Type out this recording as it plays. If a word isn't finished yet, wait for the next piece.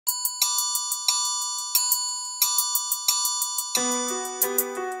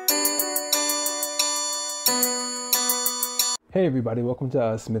Hey everybody, welcome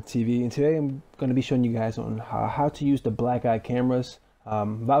to Smith TV, and today I'm going to be showing you guys on how to use the Blackeye cameras,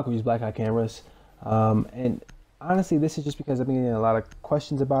 Valkyrie's Blackeye cameras, and honestly this is just because I've been getting a lot of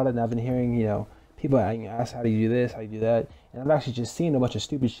questions about it, and I've been hearing, people ask how do you do this, how do you do that, and I've actually just seen a bunch of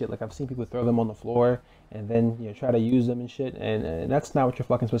stupid shit. Like I've seen people throw them on the floor and then try to use them and shit, and that's not what you're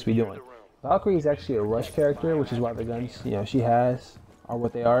fucking supposed to be doing. Valkyrie is actually a rush character, which is why the guns she has are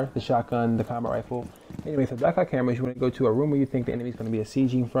what they are, the shotgun, the combat rifle. Anyway, for Blackeye cameras, you want to go to a room where you think the enemy's going to be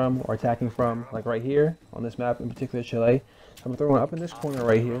sieging from or attacking from, like right here on this map, in particular Chile. So I'm going to throw one up in this corner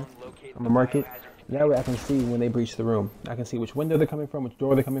right here. I'm going to mark it. And that way I can see when they breach the room. I can see which window they're coming from, which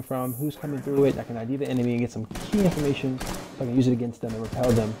door they're coming from, who's coming through it. I can ID the enemy and get some key information so I can use it against them and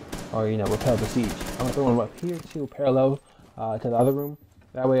repel them, or repel the siege. I'm going to throw one up here too, parallel to the other room.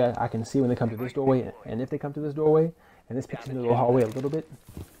 That way I can see when they come to this doorway, and if they come to this doorway, and this picks into the hallway a little bit.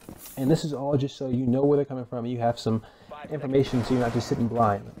 And this is all just so you know where they're coming from. You have some information so you're not just sitting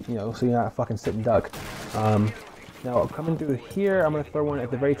blind, so you're not fucking sitting duck. Now coming through here, I'm going to throw one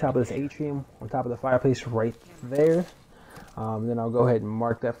at the very top of this atrium, on top of the fireplace right there. Then I'll go ahead and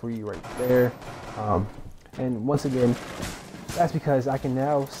mark that for you right there. And once again, that's because I can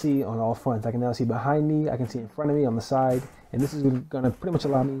now see on all fronts. I can now see behind me, I can see in front of me, on the side, and this is going to pretty much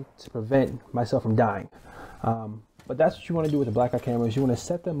allow me to prevent myself from dying. But that's what you want to do with the Blackeye cameras. You want to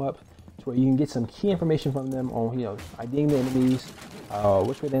set them up to where you can get some key information from them on, IDing the enemies,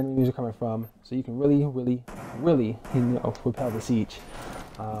 which way the enemies are coming from, so you can really repel the siege.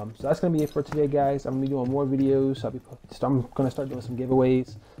 So that's going to be it for today, guys. I'm going to be doing more videos. I'm going to start doing some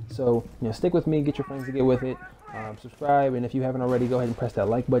giveaways. So, stick with me, get your friends to get with it. Subscribe, and if you haven't already, go ahead and press that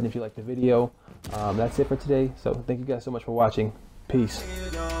like button if you like the video. That's it for today. So thank you guys so much for watching. Peace.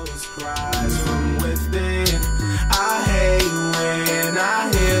 I hate when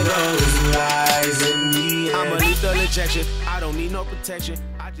I hear those lies in the air. I'm a lethal injection. I don't need no protection.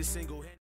 I just single